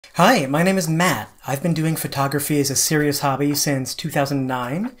Hi, my name is Matt. I've been doing photography as a serious hobby since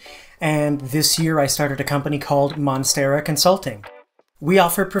 2009, and this year I started a company called Monstera Consulting. We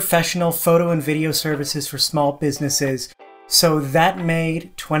offer professional photo and video services for small businesses, so that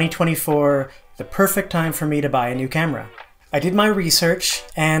made 2024 the perfect time for me to buy a new camera. I did my research,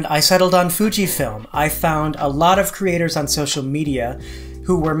 and I settled on Fujifilm. I found a lot of creators on social media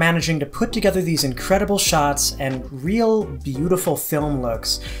who were managing to put together these incredible shots and real beautiful film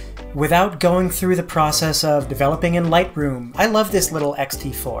looks without going through the process of developing in Lightroom. I love this little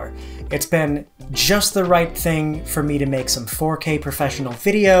X-T4. It's been just the right thing for me to make some 4K professional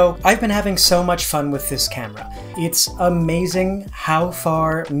video. I've been having so much fun with this camera. It's amazing how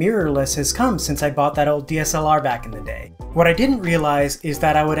far mirrorless has come since I bought that old DSLR back in the day. What I didn't realize is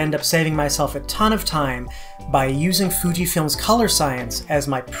that I would end up saving myself a ton of time by using Fujifilm's color science as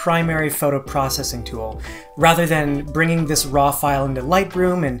my primary photo processing tool, rather than bringing this raw file into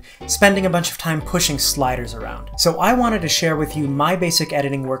Lightroom and spending a bunch of time pushing sliders around. So I wanted to share with you my basic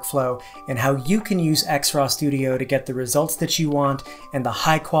editing workflow and how you can use XRAW Studio to get the results that you want and the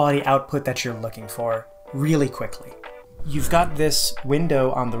high quality output that you're looking for really quickly. You've got this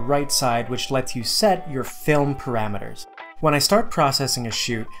window on the right side which lets you set your film parameters. When I start processing a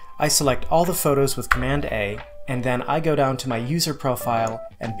shoot, I select all the photos with Command A, and then I go down to my user profile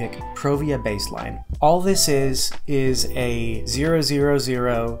and pick Provia Baseline. All this is a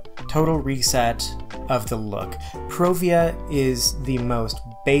 000 total reset of the look. Provia is the most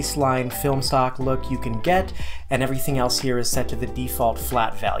baseline film stock look you can get, and everything else here is set to the default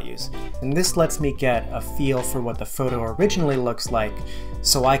flat values. And this lets me get a feel for what the photo originally looks like,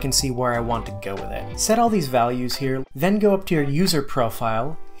 so I can see where I want to go with it. Set all these values here, then go up to your user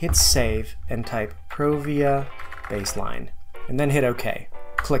profile, hit save, and type Provia Baseline, and then hit OK.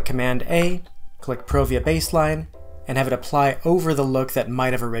 Click Command A, click Provia Baseline, and have it apply over the look that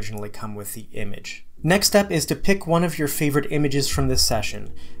might have originally come with the image. Next step is to pick one of your favorite images from this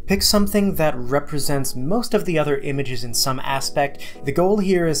session. Pick something that represents most of the other images in some aspect. The goal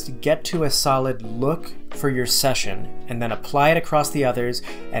here is to get to a solid look for your session and then apply it across the others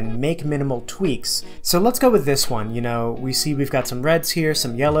and make minimal tweaks. So let's go with this one. You know, we've got some reds here,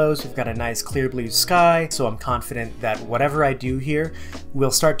 some yellows, we've got a nice clear blue sky, so I'm confident that whatever I do here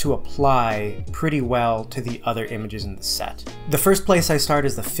will start to apply pretty well to the other images in the set. The first place I start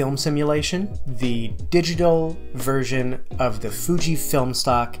is the film simulation, the digital version of the Fujifilm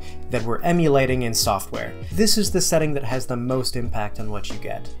stock that we're emulating in software. This is the setting that has the most impact on what you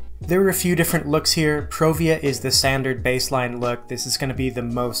get. There are a few different looks here. Provia is the standard baseline look. This is going to be the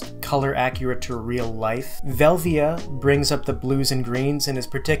most color accurate to real life. Velvia brings up the blues and greens and is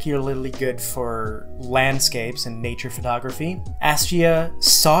particularly good for landscapes and nature photography. Astia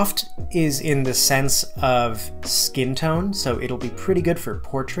Soft is in the sense of skin tone, so it'll be pretty good for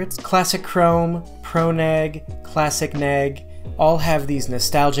portraits. Classic Chrome, Pro Neg, Classic Neg, all have these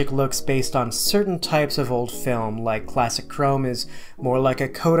nostalgic looks based on certain types of old film, like Classic Chrome is more like a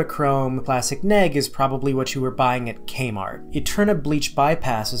Kodachrome, Classic Neg is probably what you were buying at Kmart. Eterna Bleach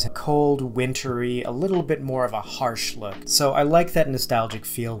Bypass is a cold, wintry, a little bit more of a harsh look, so I like that nostalgic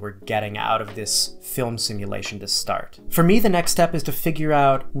feel we're getting out of this film simulation to start. For me, the next step is to figure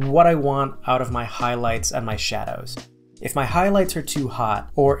out what I want out of my highlights and my shadows. If my highlights are too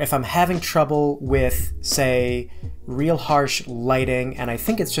hot, or if I'm having trouble with, say, real harsh lighting and I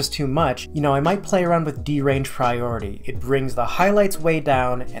think it's just too much, you know, I might play around with derange priority. It brings the highlights way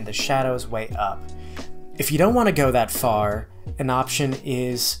down and the shadows way up. If you don't want to go that far, an option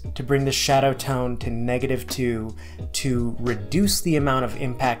is to bring the shadow tone to -2 to reduce the amount of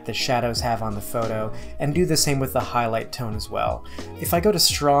impact the shadows have on the photo, and do the same with the highlight tone as well. If I go to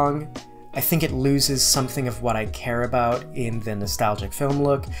strong, I think it loses something of what I care about in the nostalgic film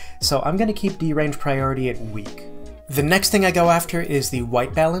look, so I'm going to keep derange priority at weak. The next thing I go after is the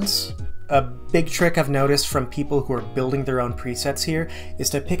white balance. A big trick I've noticed from people who are building their own presets here is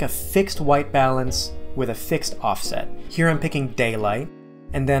to pick a fixed white balance with a fixed offset. Here I'm picking daylight,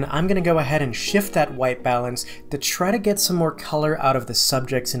 and then I'm going to go ahead and shift that white balance to try to get some more color out of the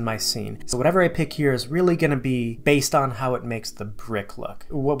subjects in my scene. So whatever I pick here is really going to be based on how it makes the brick look.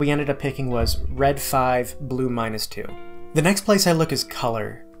 What we ended up picking was red 5, blue -2. The next place I look is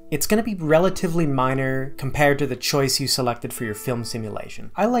color. It's going to be relatively minor compared to the choice you selected for your film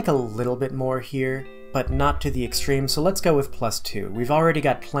simulation. I like a little bit more here, but not to the extreme, so let's go with +2. We've already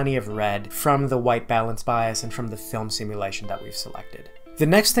got plenty of red from the white balance bias and from the film simulation that we've selected. The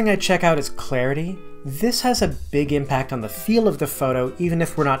next thing I check out is clarity. This has a big impact on the feel of the photo, even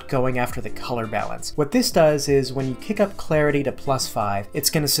if we're not going after the color balance. What this does is when you kick up clarity to +5, it's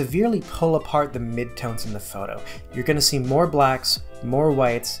going to severely pull apart the midtones in the photo. You're going to see more blacks, more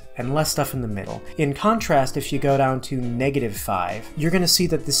whites, and less stuff in the middle. In contrast, if you go down to -5, you're going to see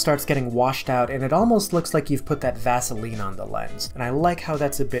that this starts getting washed out and it almost looks like you've put that Vaseline on the lens. And I like how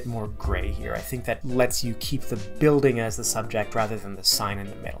that's a bit more gray here. I think that lets you keep the building as the subject rather than the sign in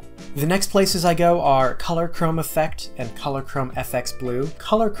the middle. The next places I go are Color Chrome Effect and Color Chrome FX Blue.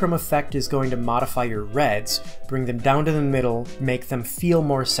 Color Chrome Effect is going to modify your reds, bring them down to the middle, make them feel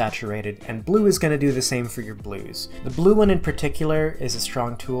more saturated, and blue is going to do the same for your blues. The blue one in particular is a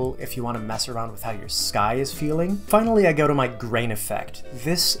strong tool if you want to mess around with how your sky is feeling. Finally, I go to my grain effect.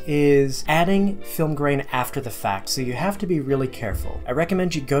 This is adding film grain after the fact, so you have to be really careful. I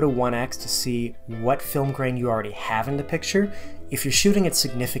recommend you go to 1x to see what film grain you already have in the picture. If you're shooting at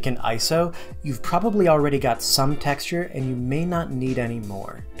significant ISO, you've probably already got some texture and you may not need any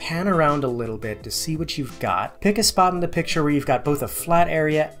more. Pan around a little bit to see what you've got. Pick a spot in the picture where you've got both a flat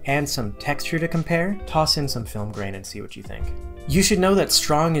area and some texture to compare. Toss in some film grain and see what you think. You should know that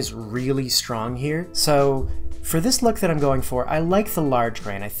strong is really strong here, so for this look that I'm going for, I like the large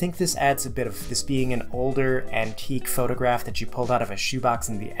grain. I think this adds a bit of this being an older, antique photograph that you pulled out of a shoebox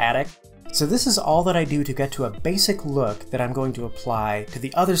in the attic. So this is all that I do to get to a basic look that I'm going to apply to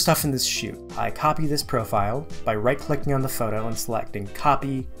the other stuff in this shoot. I copy this profile by right-clicking on the photo and selecting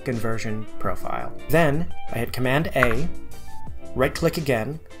Copy Conversion Profile. Then I hit Command A, right-click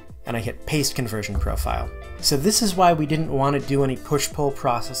again, and I hit Paste Conversion Profile. So this is why we didn't want to do any push-pull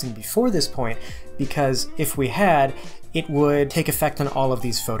processing before this point, because if we had, it would take effect on all of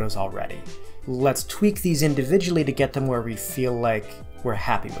these photos already. Let's tweak these individually to get them where we feel like we're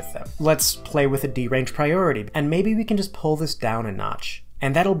happy with them. Let's play with a derange priority, and maybe we can just pull this down a notch.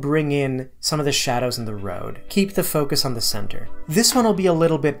 And that'll bring in some of the shadows in the road. Keep the focus on the center. This one will be a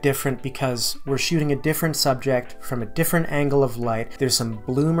little bit different because we're shooting a different subject from a different angle of light. There's some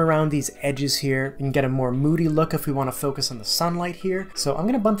bloom around these edges here. We can get a more moody look if we want to focus on the sunlight here. So I'm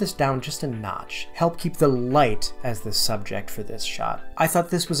going to bump this down just a notch. Help keep the light as the subject for this shot. I thought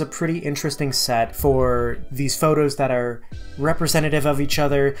this was a pretty interesting set for these photos that are representative of each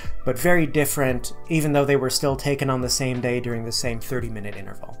other, but very different, even though they were still taken on the same day during the same 30-minute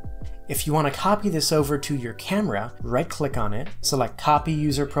interval. If you want to copy this over to your camera, right-click on it, select Copy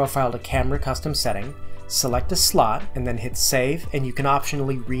User Profile to Camera Custom Setting, select a slot, and then hit Save, and you can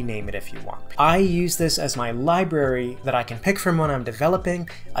optionally rename it if you want. I use this as my library that I can pick from when I'm developing.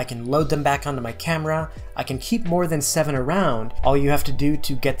 I can load them back onto my camera. I can keep more than 7 around. All you have to do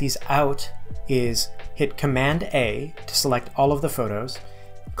to get these out is hit Command A to select all of the photos,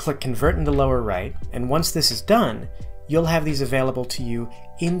 click Convert in the lower right, and once this is done, you'll have these available to you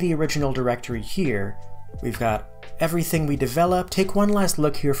in the original directory here. We've got everything we developed. Take one last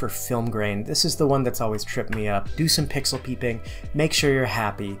look here for film grain. This is the one that's always tripped me up. Do some pixel peeping, make sure you're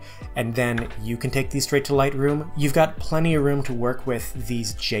happy, and then you can take these straight to Lightroom. You've got plenty of room to work with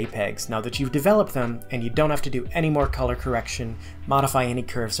these JPEGs now that you've developed them, and you don't have to do any more color correction, modify any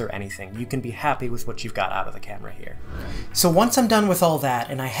curves or anything. You can be happy with what you've got out of the camera here. So once I'm done with all that,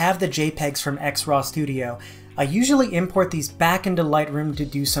 and I have the JPEGs from XRAW Studio, I usually import these back into Lightroom to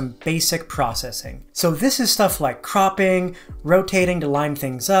do some basic processing. So this is stuff like cropping, rotating to line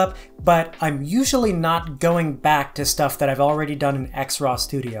things up, but I'm usually not going back to stuff that I've already done in XRAW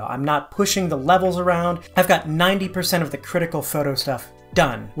Studio. I'm not pushing the levels around. I've got 90% of the critical photo stuff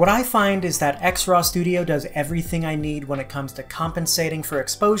done. What I find is that XRAW Studio does everything I need when it comes to compensating for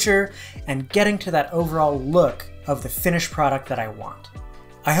exposure and getting to that overall look of the finished product that I want.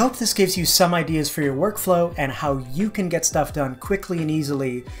 I hope this gives you some ideas for your workflow and how you can get stuff done quickly and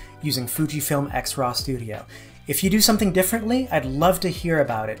easily using Fujifilm X RAW Studio. If you do something differently, I'd love to hear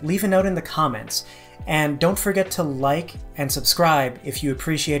about it. Leave a note in the comments. And don't forget to like and subscribe if you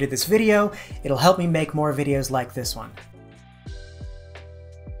appreciated this video. It'll help me make more videos like this one.